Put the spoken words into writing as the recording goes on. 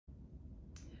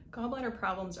Gallbladder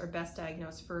problems are best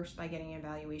diagnosed first by getting an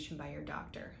evaluation by your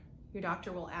doctor. Your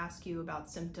doctor will ask you about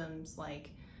symptoms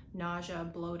like nausea,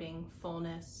 bloating,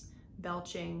 fullness,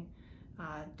 belching,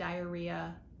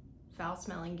 diarrhea,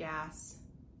 foul-smelling gas,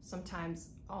 sometimes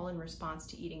all in response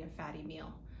to eating a fatty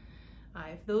meal.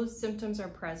 If those symptoms are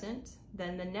present,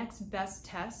 then the next best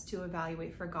test to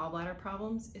evaluate for gallbladder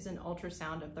problems is an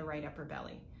ultrasound of the right upper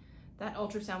belly. That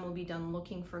ultrasound will be done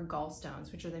looking for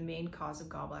gallstones, which are the main cause of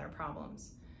gallbladder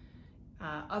problems.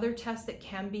 Other tests that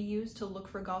can be used to look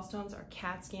for gallstones are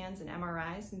CAT scans and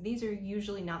MRIs. And these are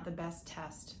usually not the best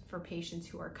test for patients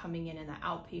who are coming in the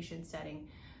outpatient setting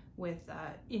with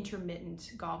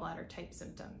intermittent gallbladder type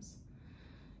symptoms.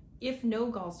 If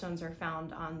no gallstones are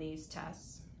found on these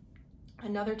tests,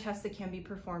 another test that can be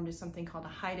performed is something called a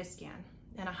HIDA scan.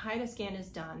 And a HIDA scan is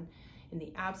done in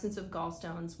the absence of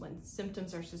gallstones when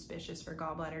symptoms are suspicious for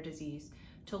gallbladder disease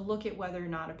to look at whether or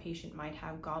not a patient might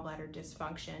have gallbladder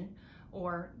dysfunction,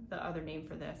 or the other name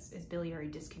for this is biliary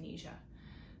dyskinesia.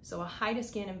 So a HIDA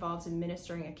scan involves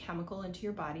administering a chemical into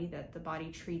your body that the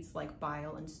body treats like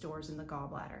bile and stores in the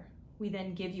gallbladder. We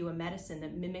then give you a medicine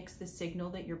that mimics the signal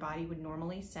that your body would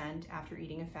normally send after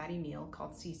eating a fatty meal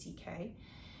called CCK.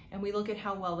 And we look at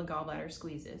how well the gallbladder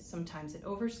squeezes. Sometimes it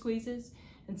over squeezes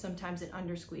and sometimes it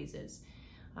under squeezes.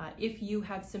 If you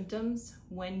have symptoms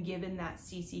when given that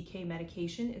CCK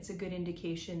medication, it's a good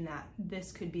indication that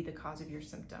this could be the cause of your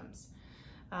symptoms.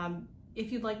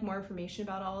 If you'd like more information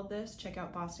about all of this, check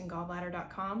out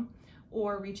bostongallbladder.com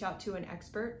or reach out to an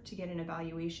expert to get an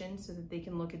evaluation so that they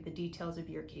can look at the details of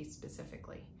your case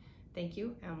specifically. Thank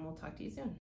you, and we'll talk to you soon.